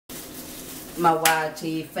my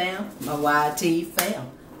YT fam, my YT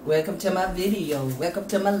fam. Welcome to my video. Welcome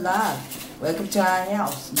to my live. Welcome to our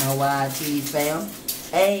house, my YT fam.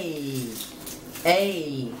 Hey,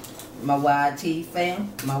 hey, my YT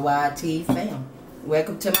fam, my YT fam.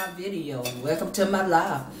 Welcome to my video. Welcome to my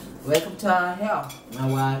live. Welcome to our house,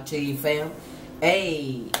 my YT fam.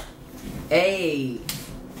 Hey, hey,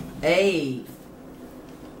 hey.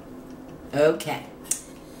 Okay.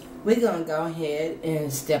 We're gonna go ahead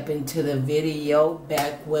and step into the video,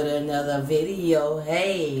 back with another video.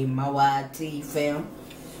 Hey, my YT fam.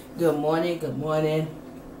 Good morning, good morning.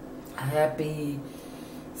 Happy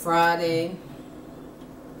Friday.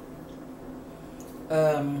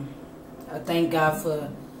 I thank God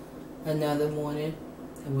for another morning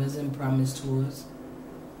that wasn't promised to us.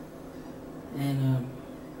 And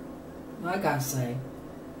like I say,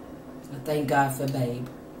 I thank God for babe.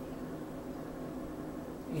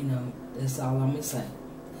 You know, that's all I'm going to say.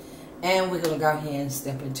 And we're going to go ahead and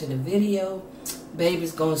step into the video.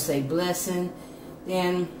 Baby's going to say blessing.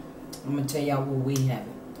 Then I'm going to tell y'all what we have.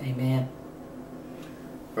 Amen.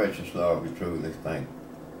 Precious Lord, we truly thank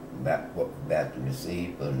what we're about to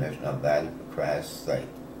receive for the national value for Christ's sake.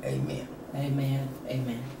 Amen. Amen.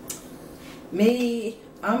 Amen. Me,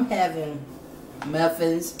 I'm having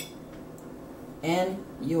muffins and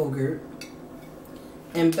yogurt.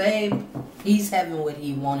 And babe, he's having what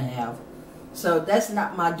he want to have. So that's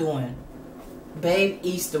not my doing. Babe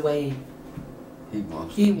eats the way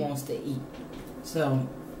he wants to eat. So,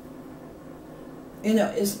 you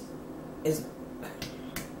know,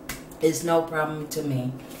 it's no problem to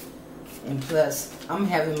me. And plus, I'm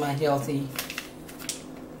having my healthy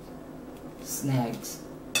snacks.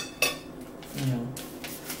 You know,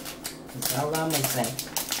 that's all I'm going to say.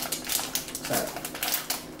 So,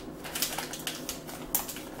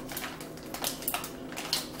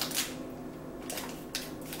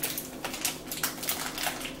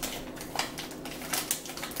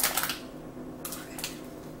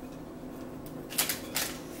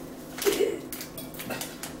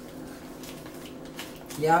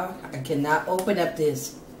 y'all, I cannot open up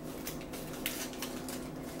this.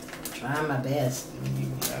 Trying my best.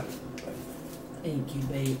 Thank you,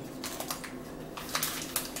 babe.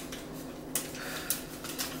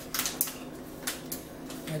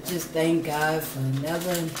 I just thank God for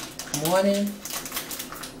another morning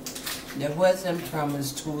that wasn't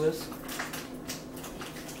promised to us.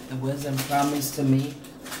 It wasn't promised to me.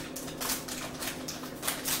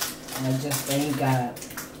 And I just thank God.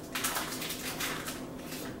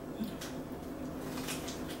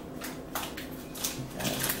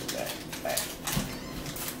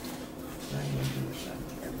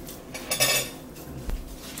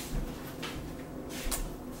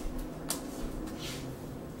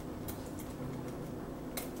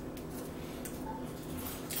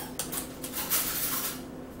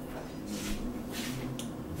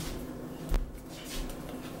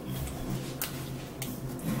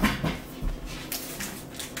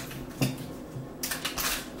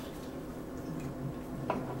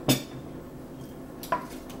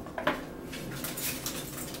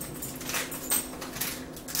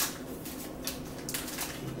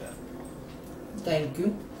 Thank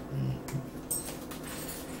you.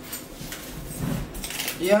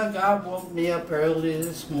 Yeah, God woke me up early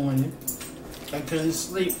this morning. I couldn't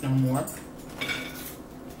sleep no more.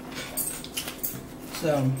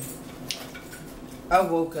 So, I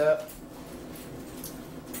woke up.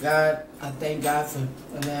 God, I thank God for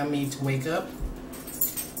allowing me to wake up.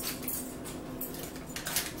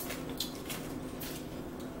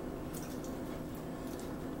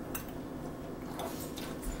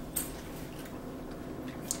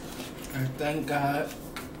 I thank God.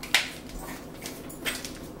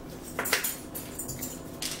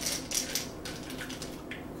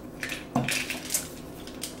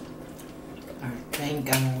 I thank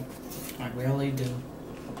God. I really do.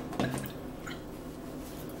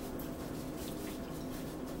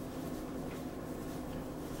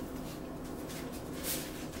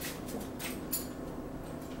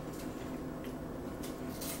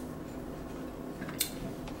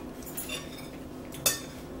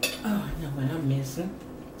 Oh, I know what I'm missing.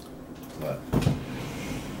 What?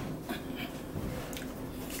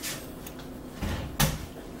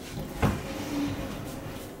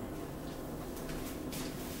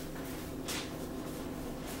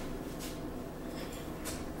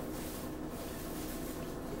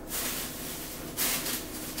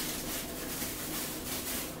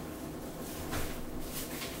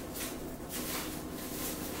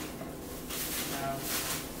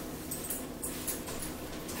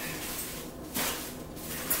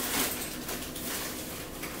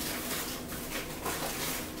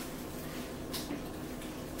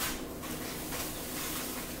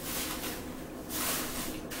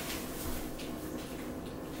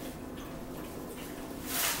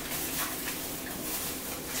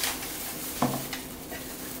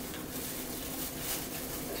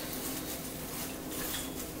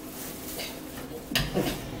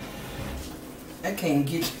 can't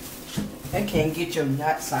get your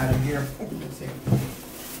nuts out of here. Let me see.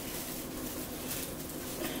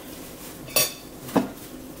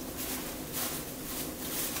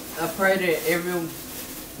 I pray that everyone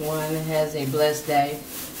has a blessed day.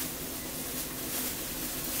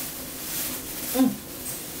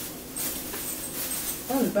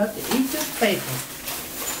 I was about to eat this paper.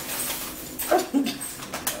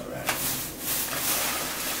 Alright.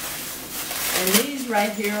 And these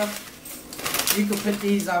right here, you can put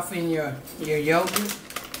these off in your yogurt.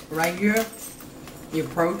 Right here, your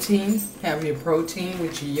protein. Have your protein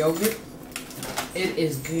with your yogurt. It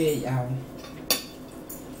is good, y'all.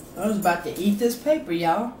 I was about to eat this paper,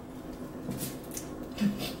 y'all.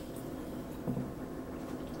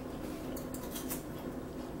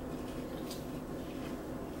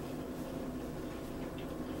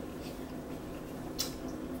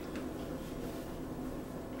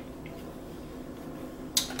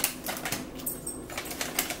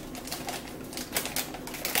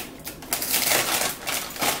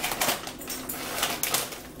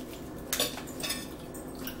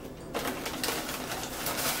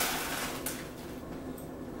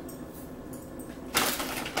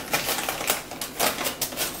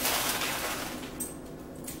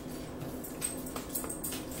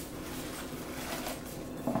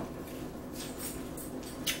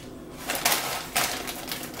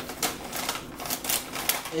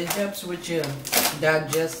 It helps with your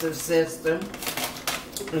digestive system,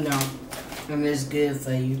 you know, and it's good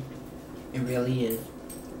for you. It really is.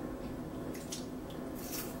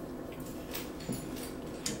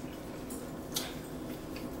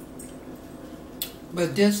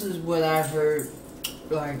 But this is what I heard,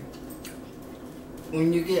 like,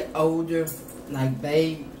 when you get older, like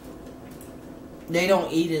they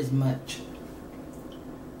don't eat as much,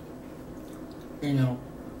 you know.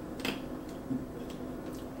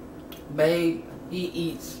 Babe, he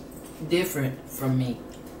eats different from me.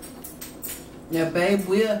 Now, babe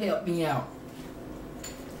will help me out.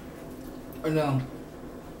 Or no.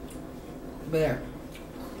 But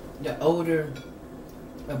the older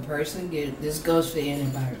a person gets, this goes for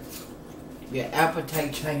anybody. Your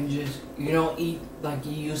appetite changes. You don't eat like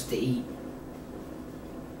you used to eat.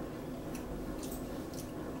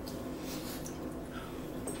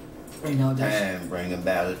 You know, And bring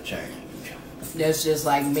about a change. That's just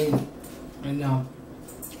like me. You know,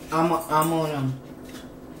 I'm on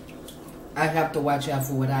I have to watch out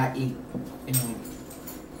for what I eat. You know,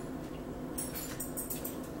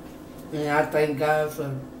 and I thank God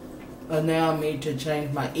for allowing me to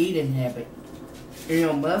change my eating habit. You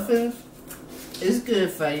know, muffins is good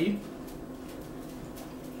for you.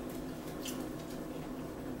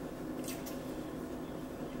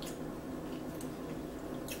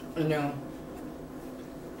 You know,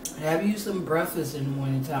 have you some breakfast in the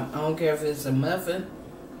morning time. I don't care if it's a muffin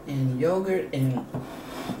and yogurt and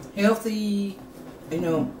healthy, you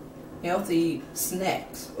know, healthy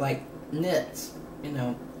snacks like nuts, you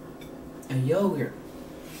know, a yogurt,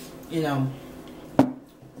 you know.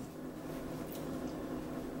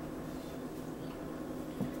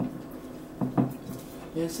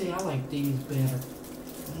 You see, I like these better.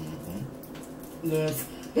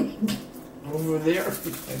 Over there.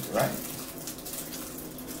 That's right.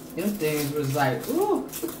 Them things was like, ooh.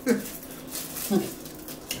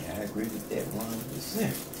 Yeah, I agree with that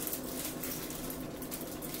 100%.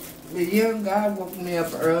 The young God woke me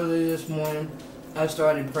up early this morning. I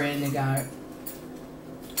started praying to God.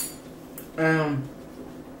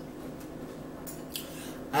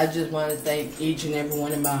 I just want to thank each and every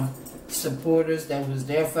one of my supporters that was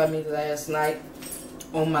there for me last night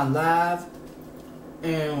on my live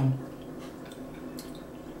and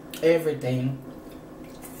everything.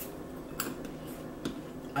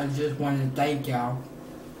 I just want to thank y'all.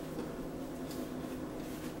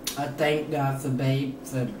 I thank God for Babe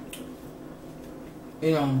for,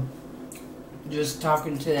 you know, just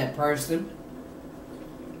talking to that person.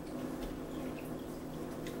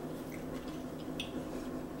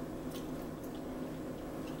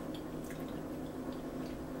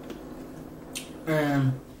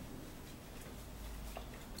 And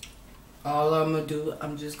all I'm going to do,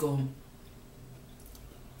 I'm just going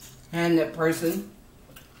to hand that person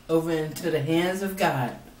over into the hands of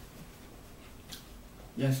God.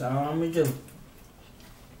 That's all I'm going to do.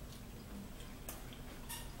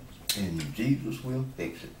 And Jesus will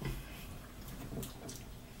fix it.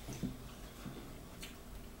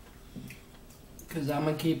 Because I'm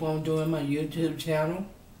going to keep on doing my YouTube channel.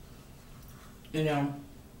 You know,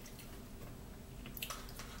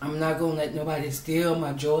 I'm not going to let nobody steal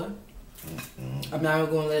my joy. I'm not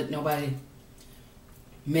going to let nobody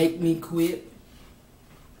make me quit.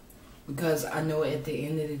 Because I know at the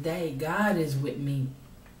end of the day, God is with me.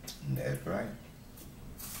 That's right.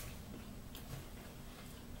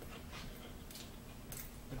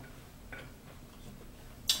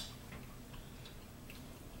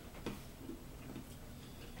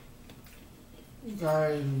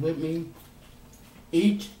 God is with me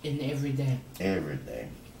each and every day. Every day.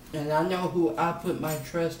 And I know who I put my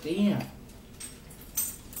trust in.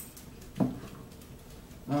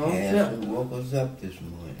 Who woke us up this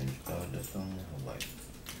morning and started us on our way.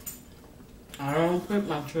 I don't put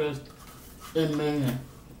my trust in man.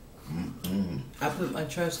 Mm-mm. I put my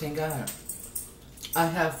trust in God. I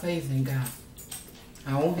have faith in God.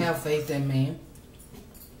 I don't have faith in man.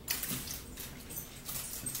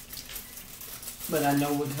 But I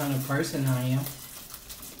know what kind of person I am.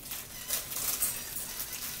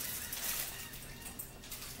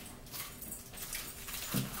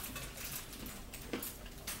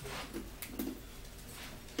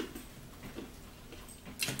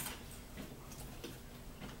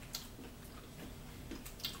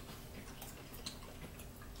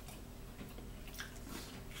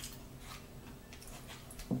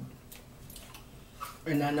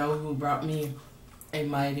 And I know who brought me a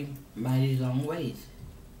mighty, mighty long ways.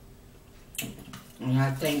 And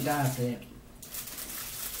I thank God for that.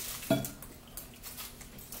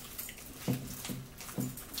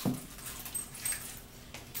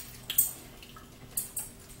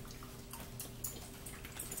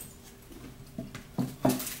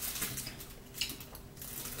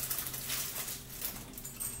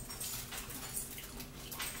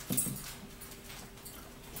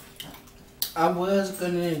 I was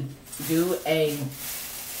gonna do a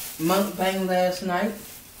mukbang last night,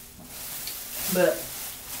 but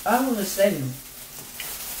I want to say,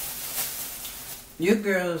 your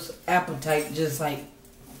girl's appetite just like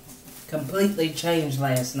completely changed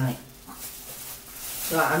last night.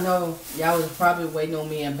 So I know y'all was probably waiting on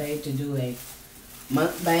me and Babe to do a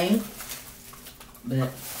mukbang,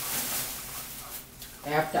 but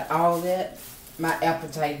after all that, my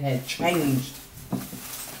appetite had changed.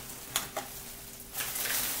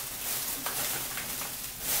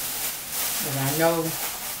 But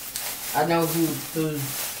I know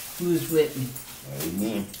who's with me.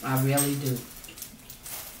 Amen. I really do.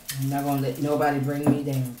 I'm not gonna let nobody bring me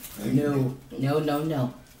down. Amen.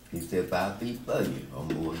 No. He said, if I be for you, I'm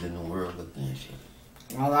more than the world against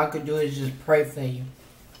you. All I could do is just pray for you.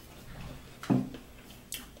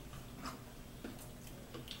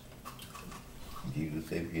 Jesus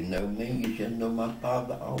said, if you know me, you should know my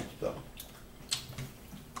Father also.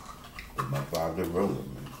 But my Father wrote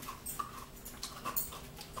me.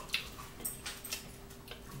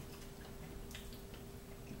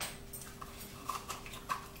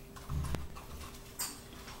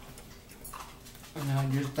 And I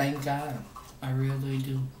just thank God. I really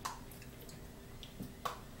do.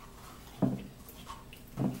 The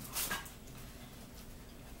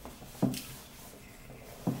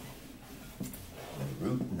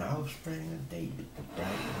root and offspring of David, the bright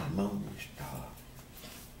and morning star.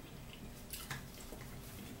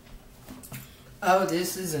 Oh,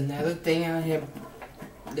 this is another thing I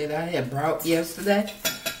had brought yesterday.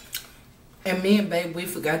 And me and Babe, we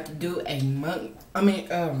forgot to do a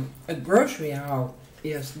grocery haul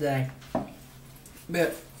yesterday.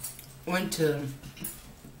 But went to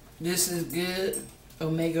This Is Good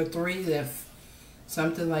omega-3, that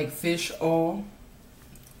something like fish oil,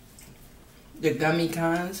 the gummy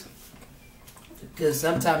kinds. Because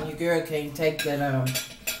sometimes your girl can't take that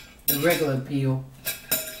the regular pill.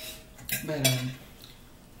 But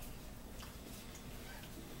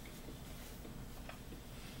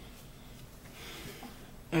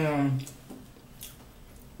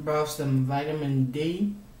brought some vitamin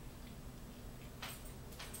D.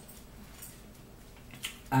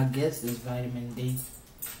 I guess it's vitamin D.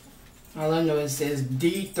 All I know it says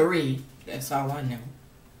D3. That's all I know.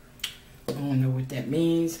 I don't know what that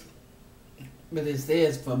means, but it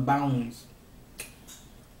says for bones.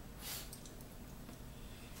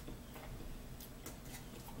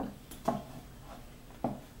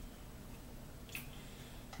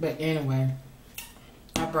 But anyway,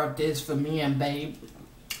 I brought this for me and Babe.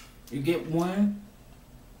 You get one,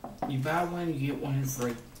 you buy one, you get one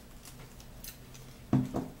free.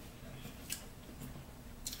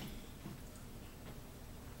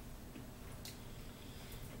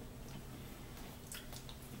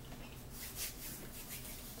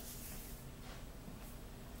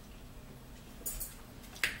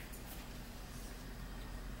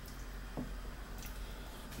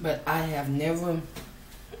 But I have never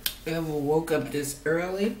ever woke up this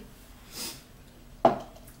early.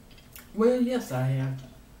 Well, yes, I have.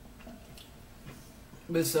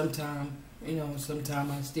 But sometimes, you know,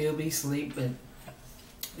 sometimes I still be asleep. But,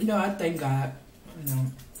 you know, I thank God, you know.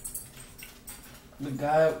 But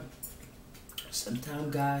God,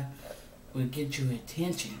 sometimes God will get your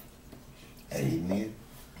attention. Amen.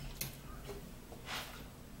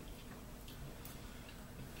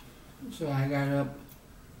 So I got up.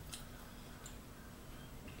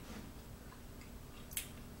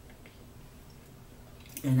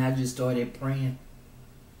 And I just started praying.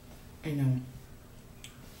 You know,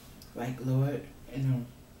 like, Lord, you know,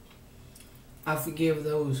 I forgive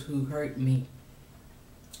those who hurt me,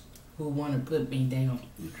 who want to put me down.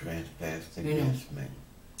 You trespassed You know, against me.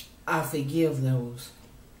 I forgive those.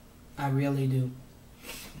 I really do.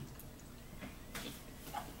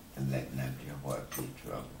 And let not your heart be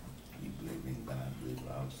troubled. You believe in God, believe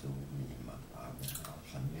also with me in my Father's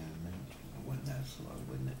house. I'm going to mention I would not so I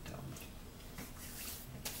wouldn't have told you.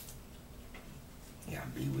 Yeah,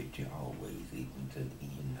 I'll be with you always, even to the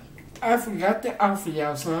end of the world. I forgot to offer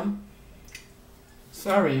y'all some.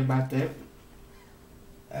 Sorry about that.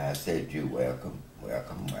 I said you're welcome,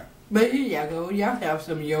 welcome, welcome. But here y'all go. Y'all have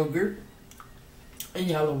some yogurt. And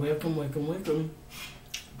y'all are welcome, welcome, welcome.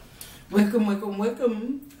 Welcome, welcome,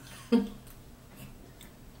 welcome.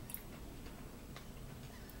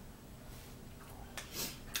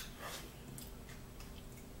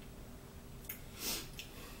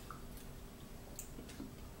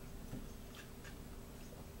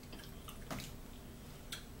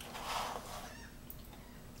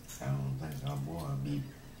 I don't think our boy will be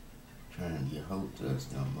trying to get hold to us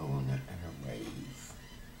no more on the airwaves.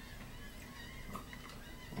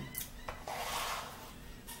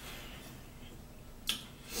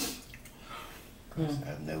 Cause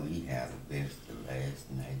I know he had a visitor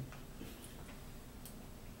last night.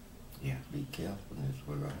 Yeah, be careful in this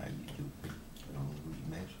world how you do people. You don't know who you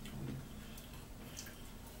messing with.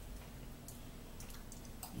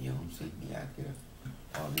 You don't see me out there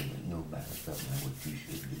arguing with nobody talking about what you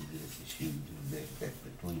should do this and should do that. That's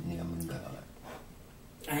between them and God.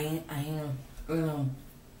 I am, you know.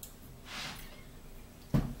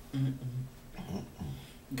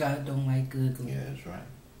 God don't like good. Yeah, that's right.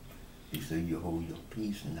 He said you hold your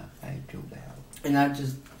peace and not fight your battle. And I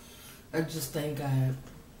just thank God,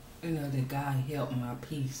 you know, that God helped my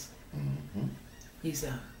peace. He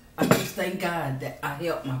said, I just thank God that I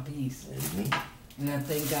helped my peace. And I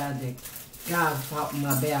thank God that God fought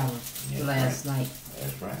my battle last night.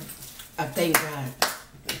 That's right. I thank God.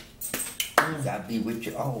 I'll be with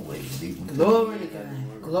you always. Even Glory to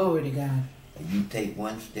God. Glory to God. And you take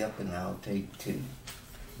one step and I'll take two.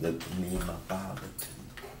 Look to me and my Father too.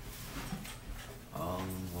 All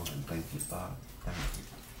in one. Thank you, Father. Thank you.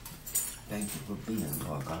 Thank you for being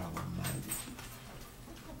Lord God Almighty.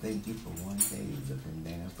 Thank you for one day looking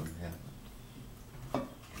down from heaven.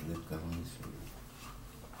 Look on this earth.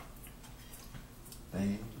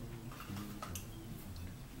 Thank you.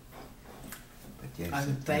 But yes, I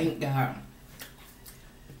thank God.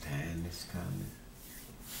 The time is coming.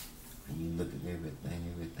 When you look at everything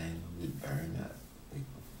will be burned up. They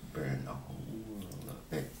burn the whole world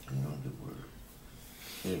up. You know the word.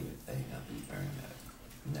 Everything will be burned up.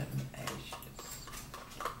 Nothing ashes.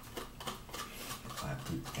 That's why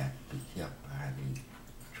people got to be careful how they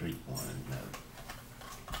treat one another.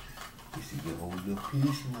 You see, you hold your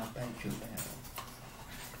peace and not fight your battle.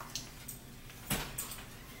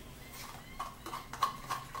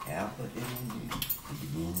 Alpha and Omega, the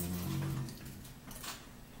beginning and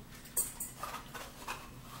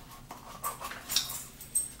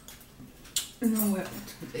You know what?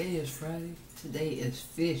 Today is Friday. Today is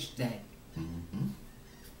fish day.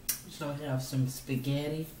 So I have some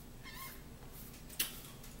spaghetti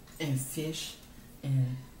and fish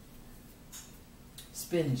and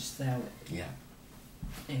spinach salad. Yeah.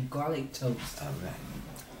 And garlic toast. All right.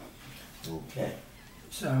 Okay.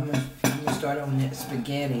 So I'm gonna start on that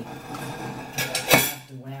spaghetti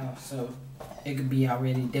after a while, so it could be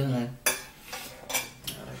already done. All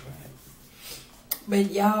right.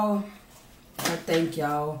 But y'all, I thank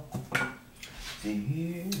y'all. See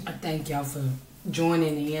here. I thank y'all for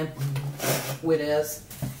joining in with us,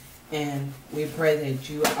 and we pray that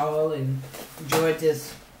you all enjoyed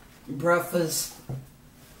this breakfast,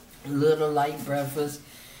 little light breakfast,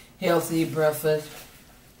 healthy breakfast,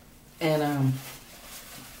 and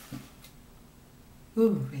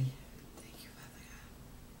ooh,